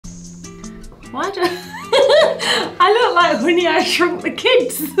Why do I look like Honey, I Shrunk the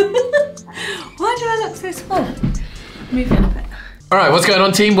Kids? Why do I look so small? Move in a bit. Alright, what's going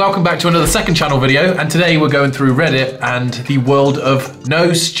on, team? Welcome back to another second channel video, and today we're going through Reddit and the world of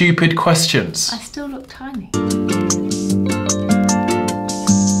no stupid questions. I still look tiny.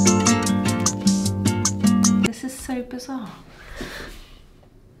 This is so bizarre. Do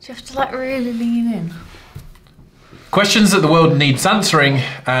you have to like really lean in? Questions that the world needs answering,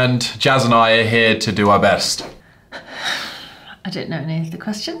 and Jazz and I are here to do our best. I don't know any of the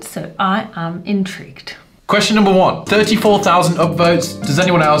questions, so I am intrigued. Question number 1. 34,000 upvotes. Does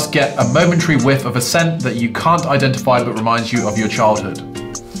anyone else get a momentary whiff of a scent that you can't identify but reminds you of your childhood?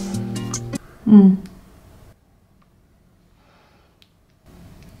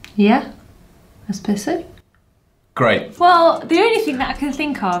 Yeah, I suppose so. Great. Well, the only thing that I can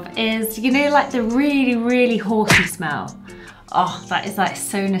think of is, you know, like the really, really horsey smell. Oh, that is like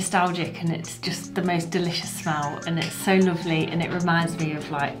so nostalgic, and it's just the most delicious smell, and it's so lovely, and it reminds me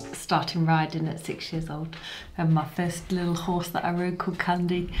of like starting riding at 6 years old and my first little horse that I rode called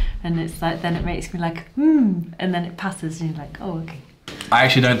Candy, and it's like, then it makes me like, and then it passes and you're like, oh, okay. I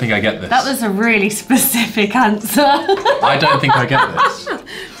actually don't think I get this. That was a really specific answer. I don't think I get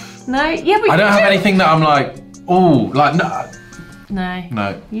this. No, yeah, but I don't have anything that I'm like, oh, like, no. No.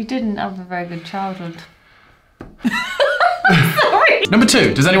 No. You didn't have a very good childhood. Sorry. Number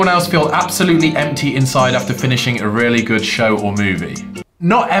 2, does anyone else feel absolutely empty inside after finishing a really good show or movie?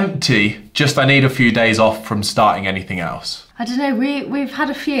 Not empty, just I need a few days off from starting anything else. I don't know, we've had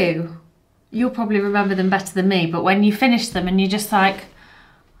a few. You'll probably remember them better than me, but when you finish them and you're just like,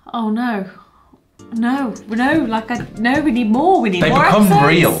 oh no, like we need more, we need more episodes. They become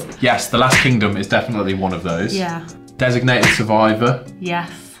real. episodes. Yes, The Last Kingdom is definitely one of those. Yeah. Designated Survivor.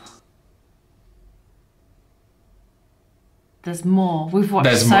 Yes. There's more. We've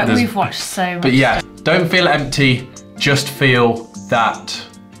watched so much. But yeah, don't feel empty, just feel that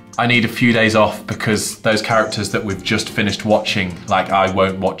I need a few days off because those characters that we've just finished watching, like, I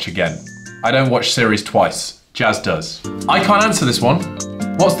won't watch again. I don't watch series twice. Jazz does. I can't answer this one.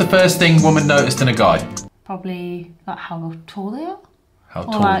 What's the first thing women noticed in a guy? Probably like how tall they are. How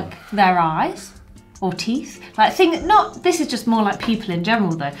or tall? like their eyes. Or teeth. Like this is just more like people in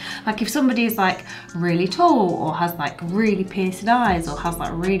general though. Like if somebody is like really tall or has like really piercing eyes or has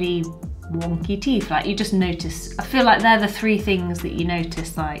like really wonky teeth, like you just notice. I feel like they're the 3 things that you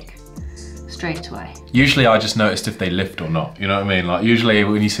notice like straight away. Usually I just noticed if they lift or not, you know what I mean? Like usually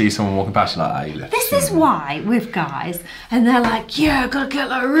when you see someone walking past, you're like, ah, you lift. This is why with guys, and they're like, yeah, I gotta get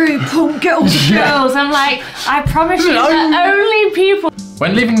like really pump, get all the girls. I'm like, I promise you that only people.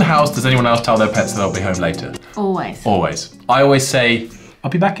 When leaving the house, does anyone else tell their pets that they'll be home later? Always. Always. I always say,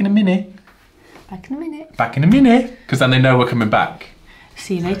 I'll be back in a minute. Back in a minute. Back in a minute. Because then they know we're coming back.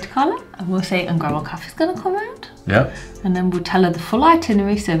 See you later, Carla. And we'll say, and Grandma Caffey's gonna come round. Yeah. And then we'll tell her the full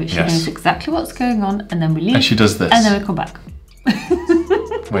itinerary so that she knows exactly what's going on, and then we leave. And she does this. And then we come back.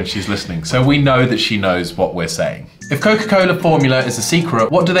 When she's listening. So we know that she knows what we're saying. If Coca-Cola formula is a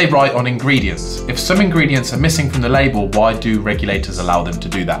secret, what do they write on ingredients? If some ingredients are missing from the label, why do regulators allow them to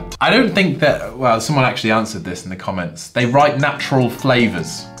do that? I don't think that, well, someone actually answered this in the comments. They write natural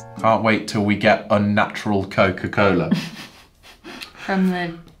flavours. Can't wait till we get unnatural Coca-Cola. From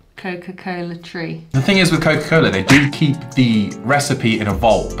the Coca-Cola tree. The thing is with Coca-Cola, they do keep the recipe in a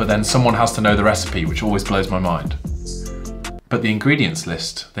vault, but then someone has to know the recipe, which always blows my mind. But the ingredients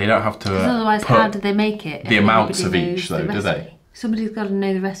list, they don't have to otherwise, how do they make it? The amounts of each, though, do they? Somebody's got to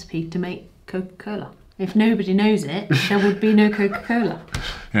know the recipe to make Coca-Cola. If nobody knows it, there would be no Coca-Cola.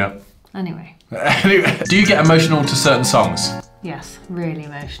 Yeah. Anyway. Do you get emotional to certain songs? Yes, really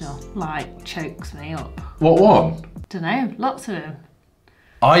emotional. Like, chokes me up. What one? Dunno, lots of them.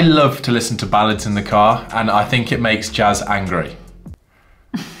 I love to listen to ballads in the car, and I think it makes Jazz angry.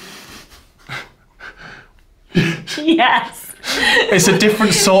 Yes. It's a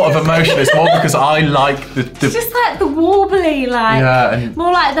different sort of emotion. It's more because I like the It's just like the warbly, like, yeah, and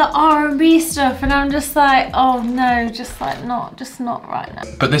more like the R&B stuff, and I'm just like, oh no, just not right now.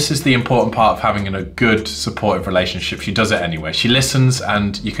 But this is the important part of having a good, supportive relationship. She does it anyway. She listens,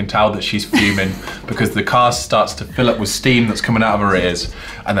 and you can tell that she's fuming because the car starts to fill up with steam that's coming out of her ears,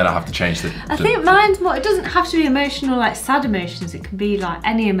 and then I have to change the... I think mine's more, it doesn't have to be emotional, like sad emotions. It can be like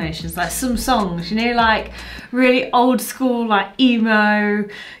any emotions, like some songs, you know, like really old school, like emo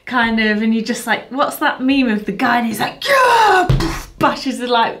kind of, and you're just like, what's that meme of the guy and he's like, yeah, poof, bashes a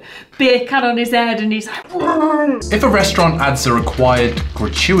like beer can on his head and he's like, whoa. If a restaurant adds a required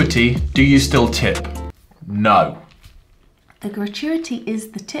gratuity, do you still tip? No. The gratuity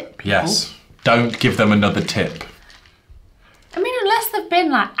is the tip, people. Yes. Don't give them another tip. I mean, unless they've been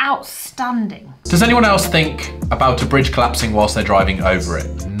like outstanding. Does anyone else think about a bridge collapsing whilst they're driving over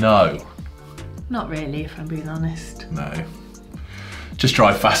it? No. Not really, if I'm being honest. No. Just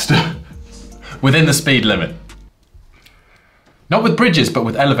drive faster. Within the speed limit. Not with bridges, but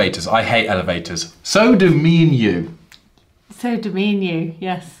with elevators. I hate elevators. So do me and you. So do me and you,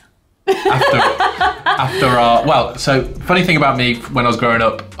 yes. After our, well, so funny thing about me, when I was growing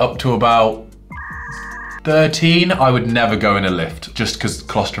up to about 13, I would never go in a lift just because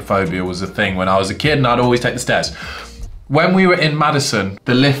claustrophobia was a thing when I was a kid and I'd always take the stairs. When we were in Madison,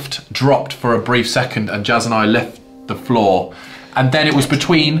 the lift dropped for a brief second and Jazz and I left the floor. And then it was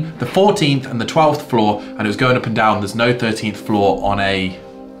between the 14th and the 12th floor and it was going up and down. There's no 13th floor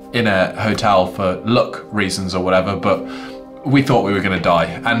in a hotel for luck reasons or whatever, but we thought we were gonna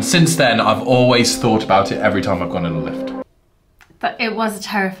die. And since then, I've always thought about it every time I've gone in a lift. But it was a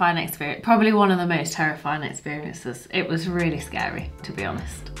terrifying experience. Probably one of the most terrifying experiences. It was really scary, to be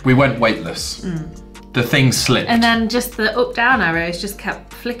honest. We went weightless. The thing slipped. And then just the up-down arrows just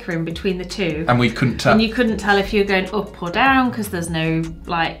kept flickering between the two. And we couldn't tell. And you couldn't tell if you were going up or down because there's no,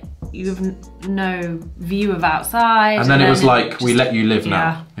 like, you have no view of outside. And then it was like, we let you live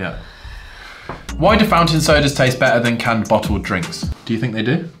now. Yeah. Why do fountain sodas taste better than canned bottled drinks? Do you think they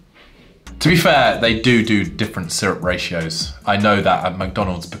do? To be fair, they do different syrup ratios. I know that at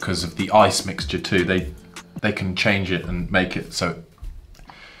McDonald's because of the ice mixture too. They can change it and make it so.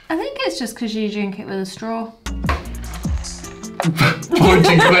 I think it's just because you drink it with a straw.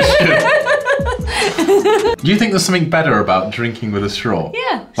 Pointing question. Do you think there's something better about drinking with a straw?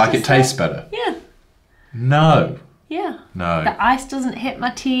 Yeah. Like it tastes better? Yeah. No. Yeah. No. The ice doesn't hit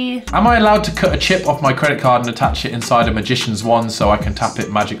my teeth. Am I allowed to cut a chip off my credit card and attach it inside a magician's wand so I can tap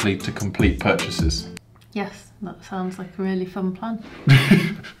it magically to complete purchases? Yes, that sounds like a really fun plan.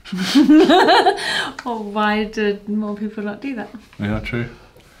 Or why did more people not do that? Yeah, true.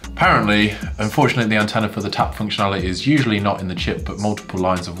 Apparently, unfortunately, the antenna for the tap functionality is usually not in the chip, but multiple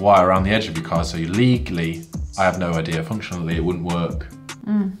lines of wire around the edge of your car, so legally, I have no idea, functionally it wouldn't work.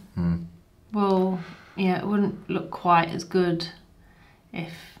 Well, yeah, it wouldn't look quite as good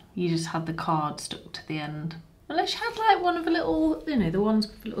if you just had the card stuck to the end. Unless you had like one of the little, you know, the ones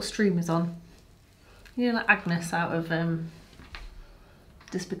with the little streamers on. You know, like Agnes out of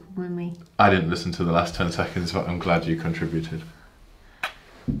Despicable Me. I didn't listen to the last 10 seconds, but I'm glad you contributed.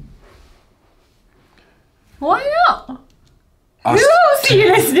 Why not? Who else are you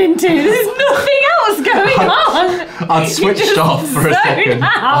listening to? There's nothing else going on. I'd switched off for a second.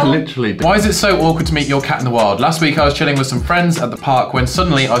 I literally did. Why is it so awkward to meet your cat in the wild? Last week I was chilling with some friends at the park when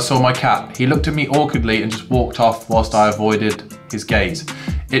suddenly I saw my cat. He looked at me awkwardly and just walked off whilst I avoided his gaze.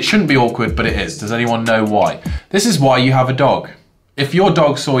 It shouldn't be awkward, but it is. Does anyone know why? This is why you have a dog. If your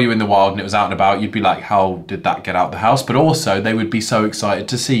dog saw you in the wild and it was out and about, you'd be like, how did that get out the house? But also they would be so excited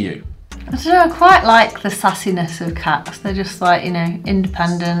to see you. I don't know, I quite like the sassiness of cats. They're just like, you know,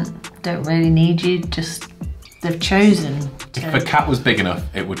 independent, don't really need you, just they've chosen to... If a cat was big enough,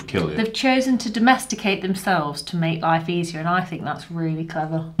 it would kill you. They've chosen to domesticate themselves to make life easier, and I think that's really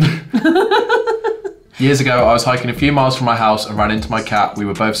clever. Years ago, I was hiking a few miles from my house and ran into my cat. We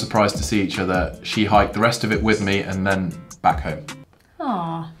were both surprised to see each other. She hiked the rest of it with me and then back home.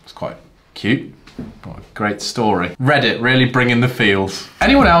 Aww. It's quite cute. What a great story. Reddit really bringing the feels.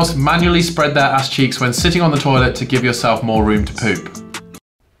 Anyone else manually spread their ass cheeks when sitting on the toilet to give yourself more room to poop?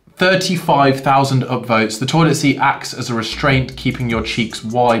 35,000 upvotes. The toilet seat acts as a restraint, keeping your cheeks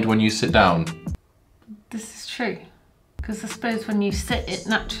wide when you sit down. This is true. Because I suppose when you sit, it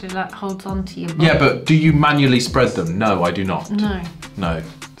naturally like holds on to your butt. Yeah, but do you manually spread them? No, I do not. No. No.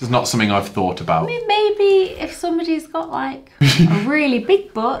 It's not something I've thought about. I mean, maybe if somebody's got like a really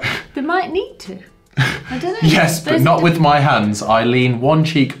big butt, they might need to. I don't know. Yes, but not with my hands. I lean one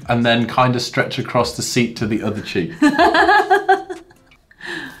cheek and then kind of stretch across the seat to the other cheek.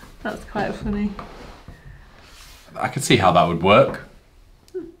 That's quite funny. I can see how that would work.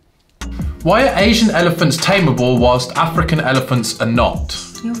 Why are Asian elephants tameable whilst African elephants are not?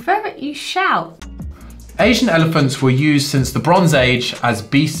 You shout. Asian elephants were used since the Bronze Age as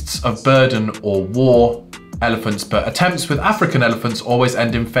beasts of burden or war elephants, but attempts with African elephants always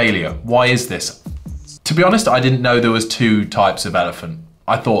end in failure. Why is this? To be honest, I didn't know there was two types of elephant.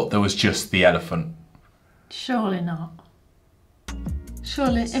 I thought there was just the elephant. Surely not.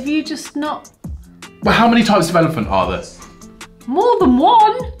 Surely, have you just not... Well, how many types of elephant are there? More than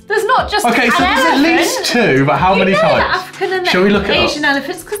one. There's not just okay, an so there's elephant. at least two, but how many The types? African and Shall we look the it up? Asian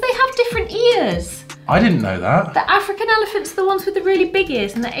elephants, because they have different ears. I didn't know that. The African elephants are the ones with the really big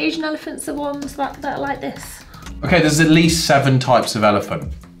ears, and the Asian elephants are the ones that are like this. Okay, there's at least 7 types of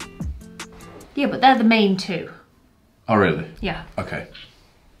elephant. Yeah, but they're the main two. Oh, really? Yeah. Okay.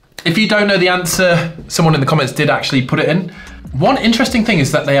 If you don't know the answer, someone in the comments did actually put it in. One interesting thing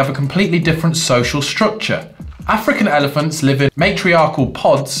is that they have a completely different social structure. African elephants live in matriarchal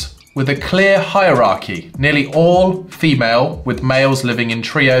pods with a clear hierarchy, nearly all female, with males living in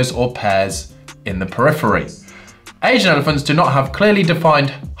trios or pairs in the periphery. Asian elephants do not have clearly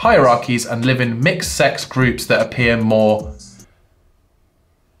defined hierarchies and live in mixed sex groups that appear more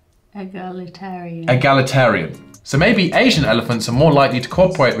egalitarian. So maybe Asian elephants are more likely to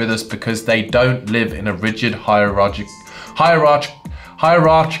cooperate with us because they don't live in a rigid hierarchical.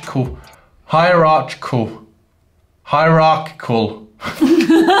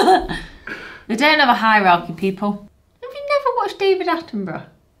 They don't have a hierarchy, people. Have you never watched David Attenborough?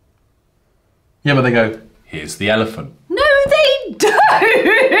 Yeah, but they go, here's the elephant. No, they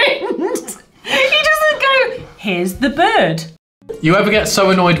don't! He doesn't go, here's the bird. You ever get so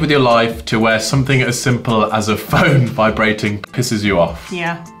annoyed with your life to where something as simple as a phone vibrating pisses you off?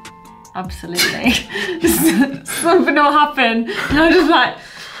 Yeah, absolutely. Something will happen and I'm just like,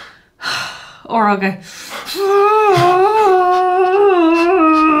 or I'll go,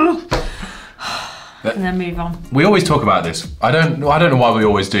 and then move on. We always talk about this. I don't know why we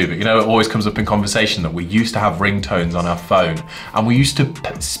always do, but you know, it always comes up in conversation that we used to have ringtones on our phone, and we used to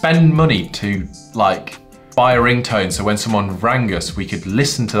spend money to like buy a ringtone so when someone rang us, we could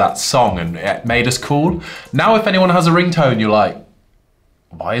listen to that song and it made us cool. Now, if anyone has a ringtone, you're like,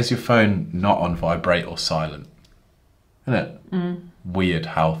 why is your phone not on vibrate or silent? Isn't it? Mm. Weird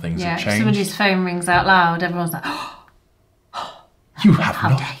how things have changed. Somebody's phone rings out loud, everyone's like, you have how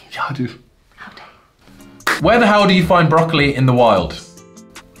not. Dare you? Yeah, I do. How dare you? Where the hell do you find broccoli in the wild?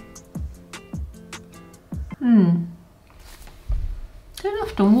 Don't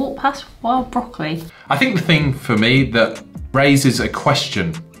often walk past wild broccoli. I think the thing for me that raises a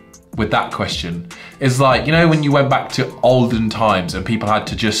question with that question is like, you know, when you went back to olden times and people had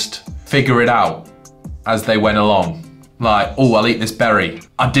to just figure it out as they went along. Like, oh, I'll eat this berry.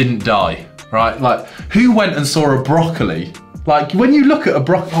 I didn't die, right? Like, who went and saw a broccoli? Like, when you look at a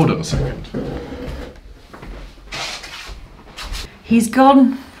broccoli, hold on a second. He's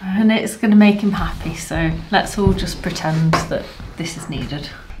gone and it's gonna make him happy, so let's all just pretend that this is needed.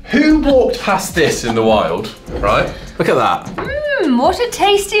 Who walked past this in the wild, right? Look at that. What a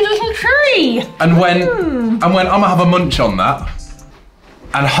tasty little tree. And when I'm gonna have a munch on that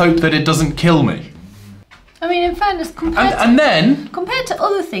and hope that it doesn't kill me. I mean, in fairness, compared to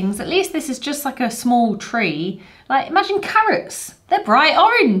other things, at least this is just like a small tree. Like, imagine carrots. They're bright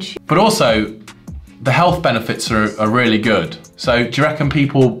orange. But also, the health benefits are really good. So do you reckon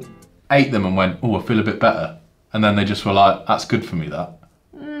people ate them and went, oh, I feel a bit better? And then they just were like, that's good for me, that.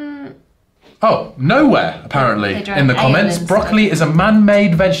 Oh, nowhere, apparently, in the comments. Broccoli is a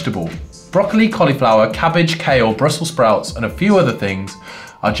man-made vegetable. Broccoli, cauliflower, cabbage, kale, Brussels sprouts, and a few other things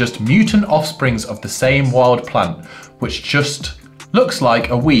are just mutant offsprings of the same wild plant, which just looks like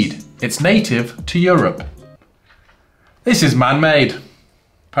a weed. It's native to Europe. This is man-made,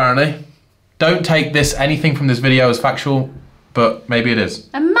 apparently. Don't take anything from this video as factual, but maybe it is.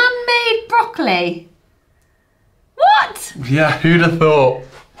 A man-made broccoli? What? Yeah, who'd have thought?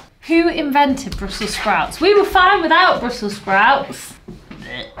 Who invented Brussels sprouts? We were fine without Brussels sprouts.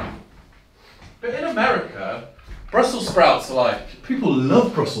 But in America, Brussels sprouts are like, people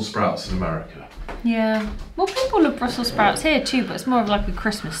love Brussels sprouts in America. Yeah. Well, people love Brussels sprouts here too, but it's more of like a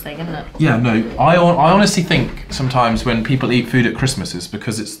Christmas thing, isn't it? Yeah, no, I honestly think sometimes when people eat food at Christmas it's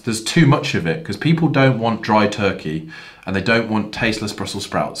because there's too much of it, because people don't want dry turkey and they don't want tasteless Brussels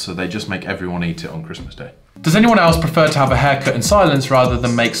sprouts, so they just make everyone eat it on Christmas Day. Does anyone else prefer to have a haircut in silence rather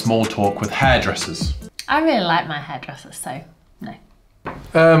than make small talk with hairdressers? I really like my hairdresser, so no.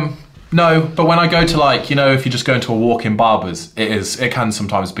 No, but when I go to, like, you know, if you just go into a walk-in barber's, it can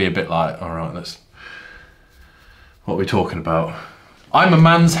sometimes be a bit like, all right, what are we talking about? I'm a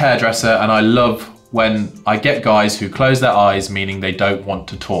man's hairdresser and I love when I get guys who close their eyes, meaning they don't want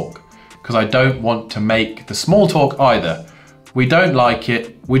to talk, because I don't want to make the small talk either. We don't like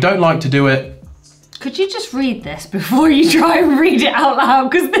it. We don't like to do it. Could you just read this before you try and read it out loud?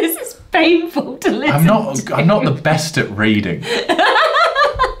 Because this is painful to listen to. I'm not the best at reading.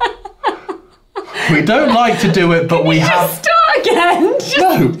 We don't like to do it, but we have... Just start again.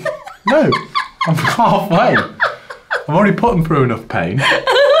 No, I'm halfway. I've already put them through enough pain.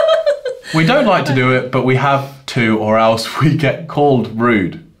 We don't like to do it, but we have to, or else we get called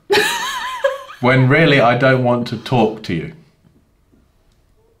rude. When really I don't want to talk to you.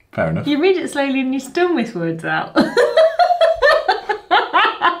 Fair enough. You read it slowly and you still miss words out.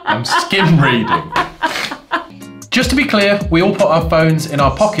 I'm skim reading. Just to be clear, we all put our phones in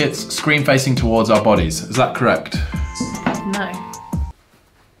our pockets, screen facing towards our bodies. Is that correct?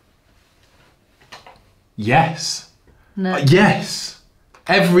 Yes. No. Yes.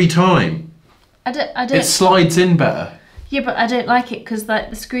 Every time. I don't. It slides in better. Yeah, but I don't like it because like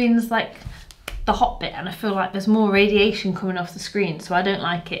the screen's like the hot bit, and I feel like there's more radiation coming off the screen, so I don't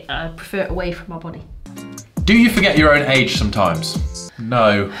like it. I prefer it away from my body. Do you forget your own age sometimes?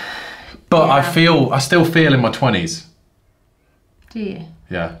 No. But Yeah. I still feel in my 20s. Do you?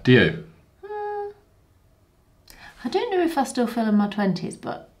 Yeah. Do you? I don't know if I still feel in my 20s,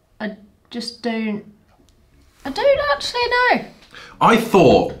 but I just don't. I don't actually know. I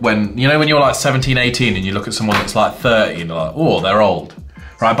thought when you're like 17, 18 and you look at someone that's like 30 and you're like, oh, they're old.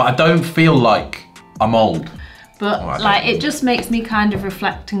 Right, but I don't feel like I'm old. But I don't like know. it just makes me kind of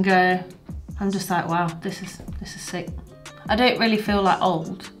reflect and go, I'm just like, wow, this is sick. I don't really feel like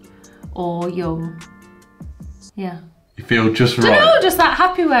old or young. Yeah. You feel just I don't know, right. just like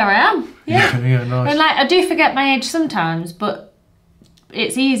happy where I am. Yeah. Yeah, nice. And like I do forget my age sometimes, but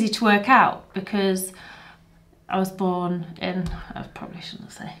it's easy to work out because I was born in, I probably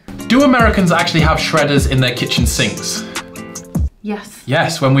shouldn't say. Do Americans actually have shredders in their kitchen sinks? Yes.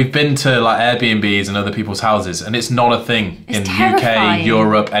 Yes, when we've been to like Airbnbs and other people's houses, and it's not a thing It's in terrifying. UK,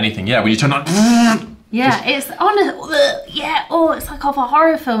 Europe, anything. Yeah, when you turn on. Yeah, it's honest. Yeah, oh, it's like off a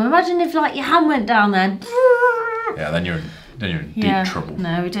horror film. Imagine if like your hand went down there. Yeah, then you're in Yeah. deep trouble.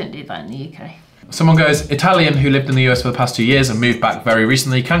 No, we don't do that in the UK. Someone goes, Italian who lived in the US for the past 2 years and moved back very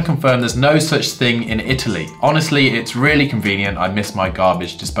recently can confirm there's no such thing in Italy. Honestly, it's really convenient. I miss my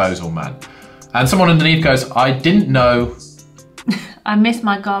garbage disposal man. And someone underneath goes, I didn't know. I miss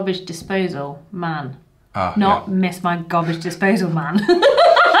my garbage disposal man. Ah, Not yeah. miss my garbage disposal man.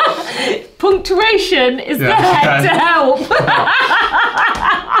 Punctuation is Yeah, there okay. to help.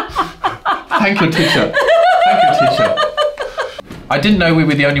 Thank you, teacher. Thank you, teacher. I didn't know we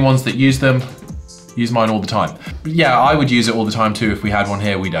were the only ones that use them. Use mine all the time. Yeah, I would use it all the time too if we had one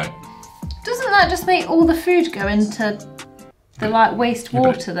here. We don't. Doesn't that just make all the food go into the like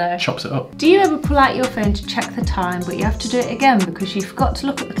wastewater though? Chops it up. Do you ever pull out your phone to check the time, but you have to do it again because you forgot to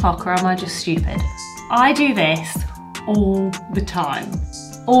look at the clock, or am I just stupid? I do this all the time.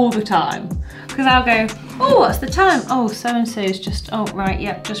 All the time. Because I'll go, oh, what's the time? Oh, so-and-so's just, oh, right,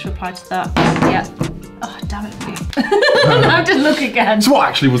 yep, just reply to that. Yep. Oh, damn it. I have to look again. So what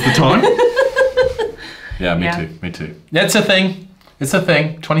actually was the time? Yeah, me Yeah. too, me too. Yeah, it's a thing. It's a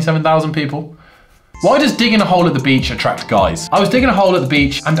thing. 27,000 people. Why does digging a hole at the beach attract guys? I was digging a hole at the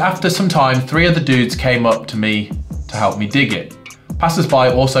beach and after some time, 3 other dudes came up to me to help me dig it.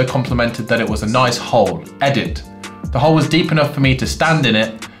 Passers-by also complimented that it was a nice hole. Edit. The hole was deep enough for me to stand in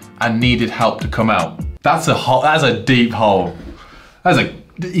it and needed help to come out. That's a deep hole.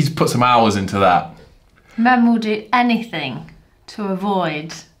 He's put some hours into that. Men will do anything to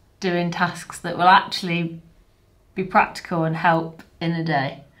avoid doing tasks that will actually be practical and help in a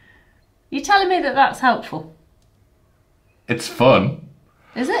day. You telling me that that's helpful? It's fun.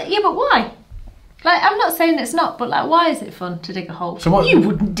 Is it? Yeah, but why? Like, I'm not saying it's not, but like, why is it fun to dig a hole? So what- You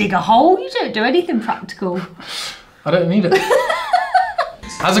wouldn't dig a hole. You don't do anything practical. I don't need it.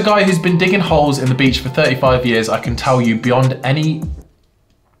 As a guy who's been digging holes in the beach for 35 years, I can tell you beyond any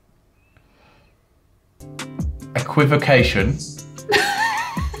equivocation. Is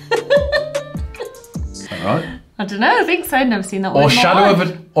that right? I don't know. I think so. Never seen that one. Or in my shadow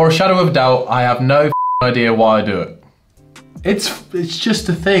life. of a shadow of doubt, I have no idea why I do it. It's just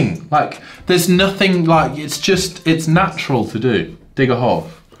a thing. Like there's nothing like it's natural to do. Dig a hole.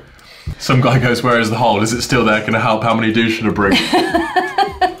 Some guy goes, where is the hole? Is it still there? Can I help? How many dudes should I bring?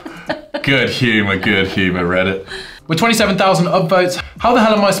 Good humour, Reddit. With 27,000 upvotes, how the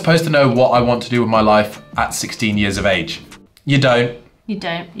hell am I supposed to know what I want to do with my life at 16 years of age? You don't. You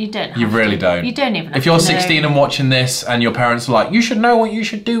don't. You don't. You have really to. don't. You don't even. If have you're to know. 16 and watching this and your parents are like, you should know what you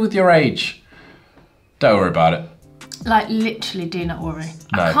should do with your age. Don't worry about it. Like, literally, do not worry.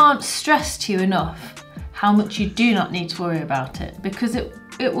 No. I can't stress to you enough how much you do not need to worry about it, because it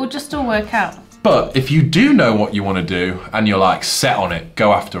will just all work out. But if you do know what you want to do and you're like set on it,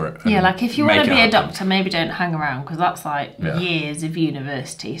 go after it. Yeah, like if you make want to it be a happen. doctor, maybe don't hang around, because that's like Yeah. years of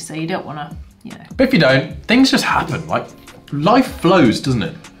university, so you don't want to, you know. But if you don't, things just happen. Like life flows, doesn't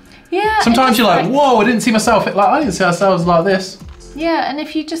it? Yeah. Sometimes it's you're like, whoa, I didn't see myself. I didn't see ourselves like this. Yeah, and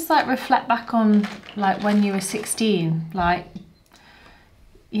if you just like reflect back on like when you were 16, like,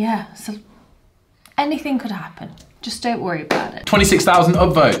 yeah, so anything could happen. Just don't worry about it. 26,000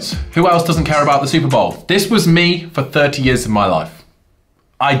 upvotes. Who else doesn't care about the Super Bowl? This was me for 30 years of my life.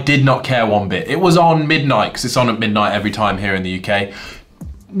 I did not care one bit. It was on midnight, because it's on at midnight every time here in the UK.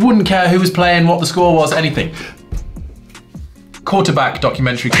 Wouldn't care who was playing, what the score was, anything. Quarterback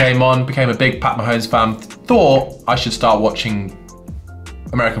documentary came on, became a big Pat Mahomes fan. Thought I should start watching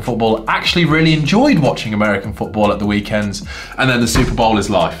American football, actually really enjoyed watching American football at the weekends, and then the Super Bowl is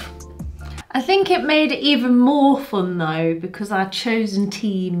life. I think it made it even more fun though, because our chosen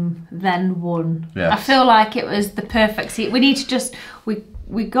team then won. Yes. I feel like it was the perfect seat. We need to just,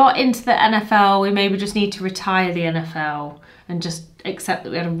 we got into the NFL, we maybe just need to retire the NFL and just accept that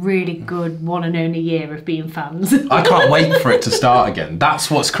we had a really good one and only year of being fans. I can't wait for it to start again.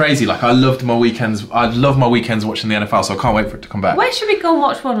 That's what's crazy. Like, I love my weekends watching the NFL, so I can't wait for it to come back. Where should we go and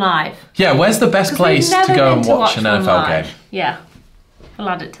watch one live? Yeah, where's the best place to go and watch an NFL game? Yeah, we'll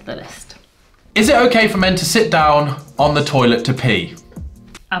add it to the list. Is it okay for men to sit down on the toilet to pee?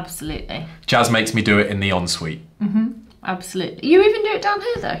 Absolutely. Jazz makes me do it in the ensuite. Absolutely. You even do it down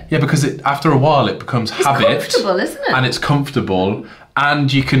here though? Yeah, because after a while it becomes habit. It's comfortable, isn't it? And it's comfortable,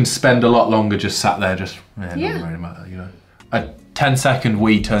 and you can spend a lot longer just sat there, just, doesn't really matter, you know. A 10-second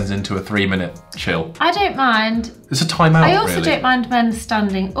wee turns into a 3-minute chill. I don't mind. It's a timeout, I also really. don't mind men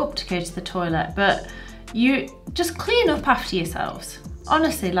standing up to go to the toilet, but you just clean up after yourselves.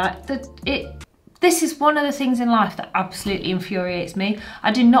 Honestly, like, this is one of the things in life that absolutely infuriates me.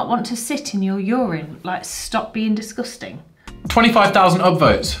 I do not want to sit in your urine. Like, stop being disgusting. 25,000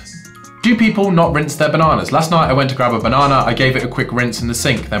 upvotes. Do people not rinse their bananas? Last night I went to grab a banana, I gave it a quick rinse in the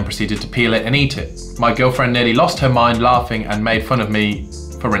sink, then proceeded to peel it and eat it. My girlfriend nearly lost her mind laughing and made fun of me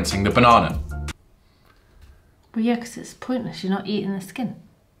for rinsing the banana. Well, yeah, because it's pointless. You're not eating the skin.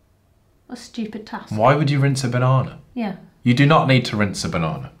 What a stupid task. Why would you rinse a banana? Yeah. You do not need to rinse a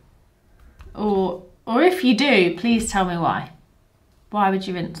banana. Or if you do, please tell me why. Why would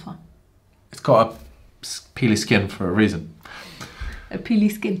you rinse one? It's got a peely skin for a reason. A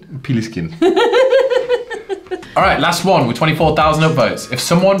peely skin. A peely skin. All right, last one with 24,000 upvotes. If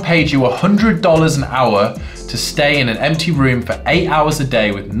someone paid you $100 an hour to stay in an empty room for 8 hours a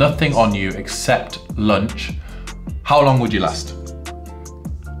day with nothing on you except lunch, how long would you last?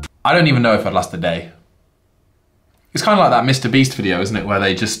 I don't even know if I'd last a day. It's kind of like that Mr. Beast video, isn't it? Where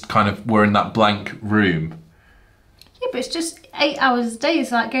they just kind of were in that blank room. Yeah, but it's just 8 hours a day.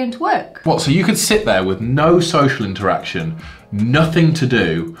 It's like going to work. What, so you could sit there with no social interaction, nothing to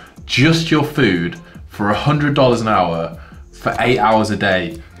do, just your food for $100 an hour for 8 hours a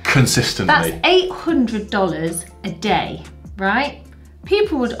day consistently? That's $800 a day, right?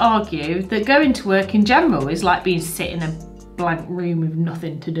 People would argue that going to work in general is like being sit in a blank room with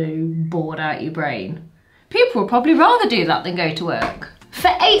nothing to do, bored out your brain. People would probably rather do that than go to work. For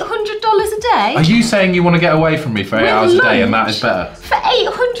 $800 a day? Are you saying you want to get away from me for 8 hours a day and that is better? For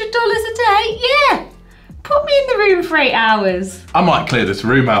 $800 a day? Yeah. Put me in the room for 8 hours. I might clear this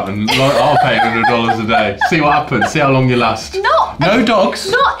room out and I'll pay $800 a day. See what happens, see how long you last. No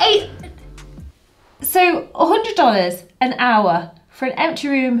dogs. Not eight. So $100 an hour for an empty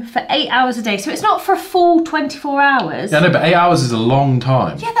room for 8 hours a day. So it's not for a full 24 hours. Yeah, no, but 8 hours is a long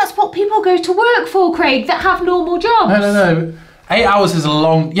time. Yeah, that's what people go to work for, Craig, that have normal jobs. No. 8 hours is a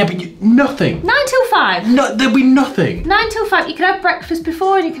long... Yeah, but nothing. 9 till 5. No, there'll be nothing. 9 till 5. You can have breakfast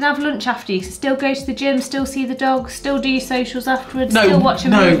before and you can have lunch after. You can still go to the gym, still see the dogs, still do your socials afterwards, still watch a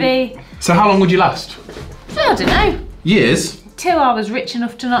movie. So how long would you last? I don't know. Years? Till I was rich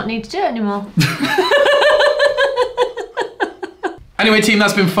enough to not need to do it anymore. Anyway, team,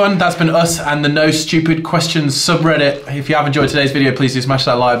 that's been fun. That's been us and the No Stupid Questions subreddit. If you have enjoyed today's video, please do smash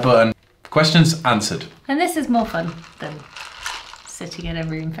that like button. Questions answered. And this is more fun than sitting in a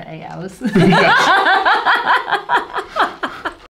room for 8 hours.